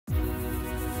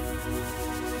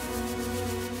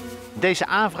Deze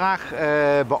aanvraag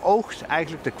beoogt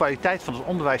eigenlijk de kwaliteit van het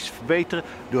onderwijs te verbeteren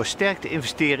door sterk te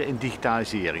investeren in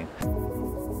digitalisering.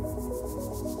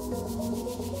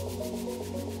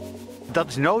 Dat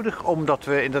is nodig omdat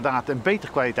we inderdaad een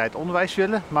betere kwaliteit onderwijs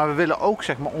willen, maar we willen ook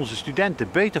onze studenten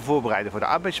beter voorbereiden voor de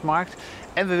arbeidsmarkt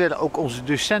en we willen ook onze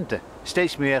docenten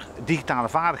steeds meer digitale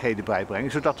vaardigheden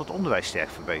bijbrengen, zodat het onderwijs sterk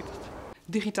verbetert.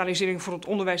 Digitalisering voor het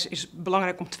onderwijs is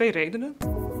belangrijk om 2 redenen.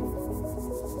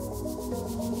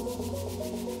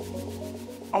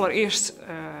 Allereerst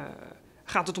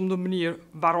gaat het om de manier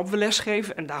waarop we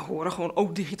lesgeven en daar horen gewoon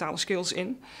ook digitale skills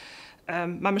in.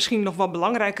 Maar misschien nog wel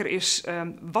belangrijker is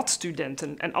wat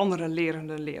studenten en andere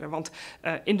lerenden leren. Want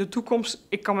in de toekomst,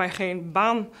 ik kan mij geen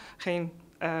baan,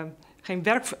 geen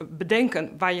werk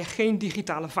bedenken waar je geen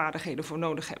digitale vaardigheden voor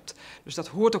nodig hebt. Dus dat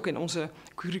hoort ook in onze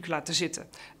curricula te zitten.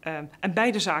 En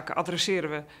beide zaken adresseren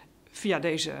we via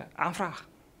deze aanvraag.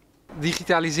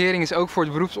 Digitalisering is ook voor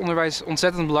het beroepsonderwijs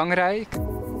ontzettend belangrijk.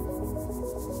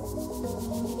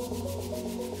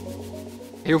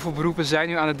 Heel veel beroepen zijn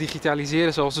nu aan het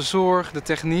digitaliseren, zoals de zorg, de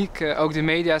techniek. Ook de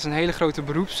media is een hele grote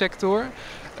beroepssector.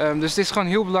 Dus het is gewoon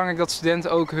heel belangrijk dat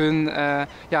studenten ook hun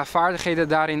vaardigheden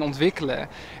daarin ontwikkelen.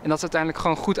 En dat ze uiteindelijk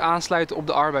gewoon goed aansluiten op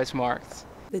de arbeidsmarkt.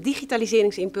 De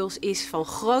digitaliseringsimpuls is van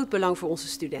groot belang voor onze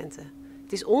studenten.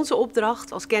 Het is onze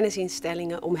opdracht als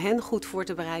kennisinstellingen om hen goed voor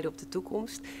te bereiden op de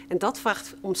toekomst. En dat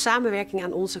vraagt om samenwerking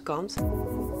aan onze kant.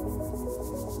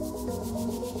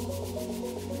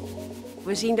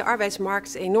 We zien de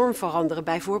arbeidsmarkt enorm veranderen,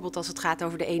 bijvoorbeeld als het gaat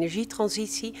over de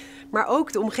energietransitie, maar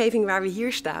ook de omgeving waar we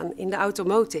hier staan, in de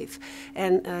automotive.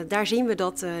 En daar zien we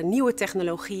dat nieuwe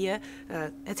technologieën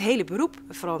het hele beroep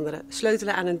veranderen.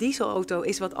 Sleutelen aan een dieselauto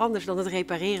is wat anders dan het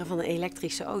repareren van een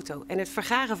elektrische auto. En het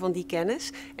vergaren van die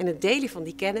kennis en het delen van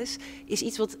die kennis is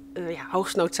iets wat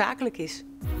hoogst noodzakelijk is.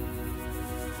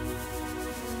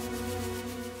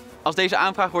 Als deze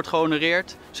aanvraag wordt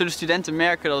gehonoreerd, zullen studenten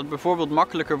merken dat het bijvoorbeeld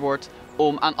makkelijker wordt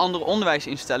om aan andere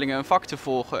onderwijsinstellingen een vak te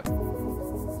volgen.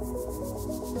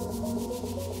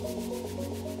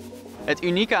 Het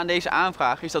unieke aan deze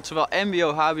aanvraag is dat zowel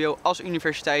mbo, hbo als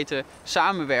universiteiten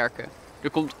samenwerken. Er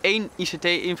komt 1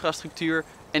 ICT-infrastructuur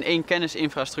en 1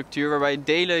 kennisinfrastructuur waarbij het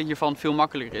delen hiervan veel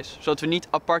makkelijker is. Zodat we niet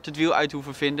apart het wiel uit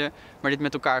hoeven vinden, maar dit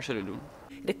met elkaar zullen doen.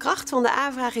 De kracht van de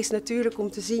aanvraag is natuurlijk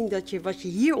om te zien dat je wat je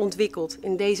hier ontwikkelt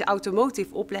in deze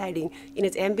automotive opleiding in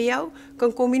het mbo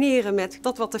kan combineren met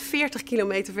dat wat er 40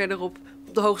 kilometer verderop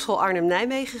op de Hogeschool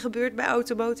Arnhem-Nijmegen gebeurt bij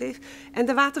automotive en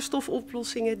de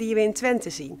waterstofoplossingen die we in Twente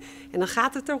zien. En dan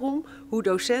gaat het erom hoe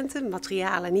docenten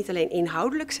materialen niet alleen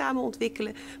inhoudelijk samen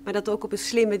ontwikkelen, maar dat ook op een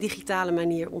slimme digitale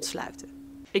manier ontsluiten.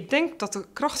 Ik denk dat de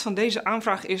kracht van deze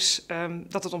aanvraag is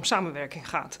dat het om samenwerking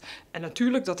gaat. En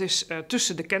natuurlijk, dat is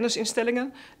tussen de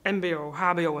kennisinstellingen, mbo,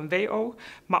 hbo en wo,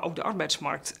 maar ook de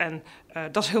arbeidsmarkt. En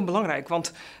dat is heel belangrijk,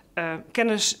 want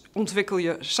kennis ontwikkel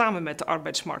je samen met de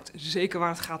arbeidsmarkt. Zeker waar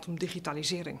het gaat om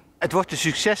digitalisering. Het wordt een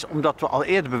succes omdat we al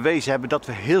eerder bewezen hebben dat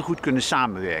we heel goed kunnen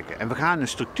samenwerken. En we gaan een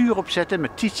structuur opzetten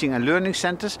met teaching en learning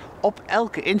centers op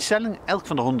elke instelling, elk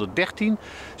van de 113,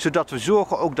 zodat we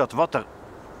zorgen ook dat wat er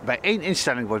bij 1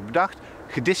 instelling wordt bedacht,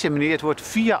 gedissemineerd wordt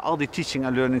via al die teaching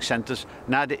en learning centers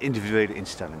naar de individuele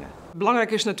instellingen.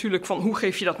 Belangrijk is natuurlijk van hoe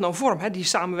geef je dat nou vorm, hè? Die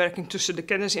samenwerking tussen de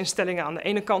kennisinstellingen aan de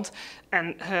ene kant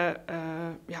en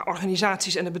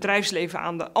organisaties en het bedrijfsleven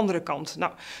aan de andere kant.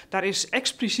 Nou, daar is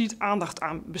expliciet aandacht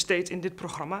aan besteed in dit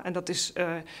programma en dat is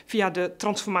via de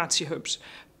transformatiehubs.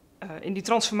 In die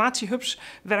transformatiehubs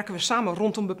werken we samen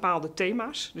rondom bepaalde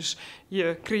thema's. Dus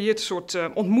je creëert een soort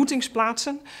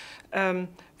ontmoetingsplaatsen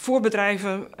voor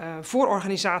bedrijven, voor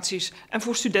organisaties en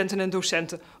voor studenten en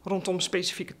docenten rondom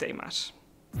specifieke thema's.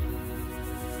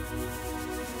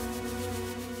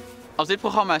 Als dit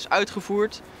programma is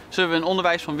uitgevoerd, zullen we een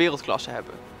onderwijs van wereldklasse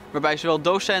hebben. Waarbij zowel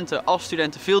docenten als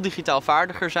studenten veel digitaal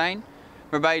vaardiger zijn.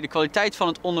 Waarbij de kwaliteit van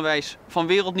het onderwijs van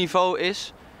wereldniveau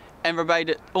is. En waarbij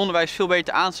het onderwijs veel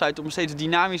beter aansluit op een steeds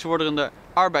dynamisch wordende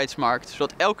arbeidsmarkt.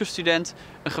 Zodat elke student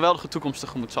een geweldige toekomst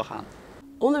tegemoet zal gaan.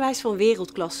 Onderwijs van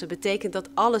wereldklasse betekent dat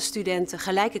alle studenten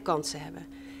gelijke kansen hebben.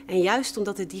 En juist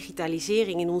omdat de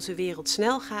digitalisering in onze wereld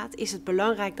snel gaat, is het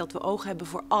belangrijk dat we oog hebben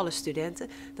voor alle studenten.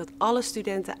 Dat alle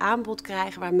studenten aanbod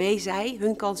krijgen waarmee zij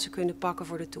hun kansen kunnen pakken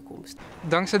voor de toekomst.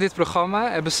 Dankzij dit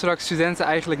programma hebben straks studenten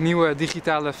eigenlijk nieuwe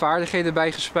digitale vaardigheden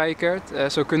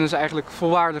bijgespijkerd. Zo kunnen ze eigenlijk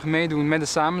volwaardig meedoen met de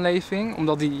samenleving,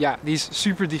 omdat die is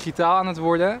super digitaal aan het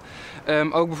worden.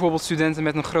 Ook bijvoorbeeld studenten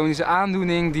met een chronische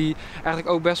aandoening die eigenlijk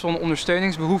ook best wel een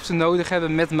ondersteuningsbehoefte nodig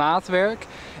hebben met maatwerk.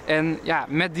 En ja,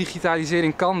 met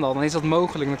digitalisering kan dat, dan is dat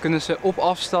mogelijk. Dan kunnen ze op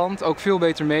afstand ook veel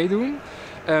beter meedoen.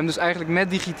 Dus eigenlijk met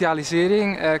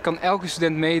digitalisering kan elke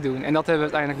student meedoen. En dat hebben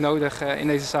we uiteindelijk nodig in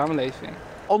deze samenleving.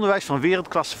 Onderwijs van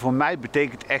wereldklasse voor mij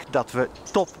betekent echt dat we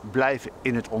top blijven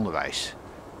in het onderwijs.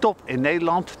 Top in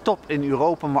Nederland, top in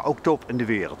Europa, maar ook top in de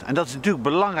wereld. En dat is natuurlijk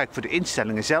belangrijk voor de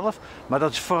instellingen zelf, maar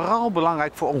dat is vooral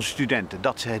belangrijk voor onze studenten.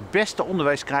 Dat ze het beste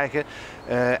onderwijs krijgen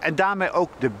en daarmee ook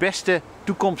de beste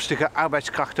toekomstige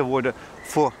arbeidskrachten worden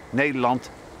voor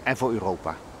Nederland en voor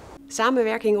Europa.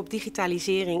 Samenwerking op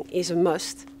digitalisering is een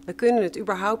must. We kunnen het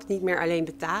überhaupt niet meer alleen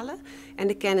betalen. En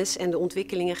de kennis en de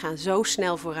ontwikkelingen gaan zo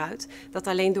snel vooruit dat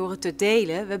alleen door het te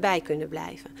delen we bij kunnen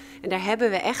blijven. En daar hebben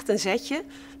we echt een zetje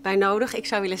bij nodig. Ik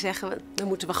zou willen zeggen, daar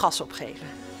moeten we gas op geven.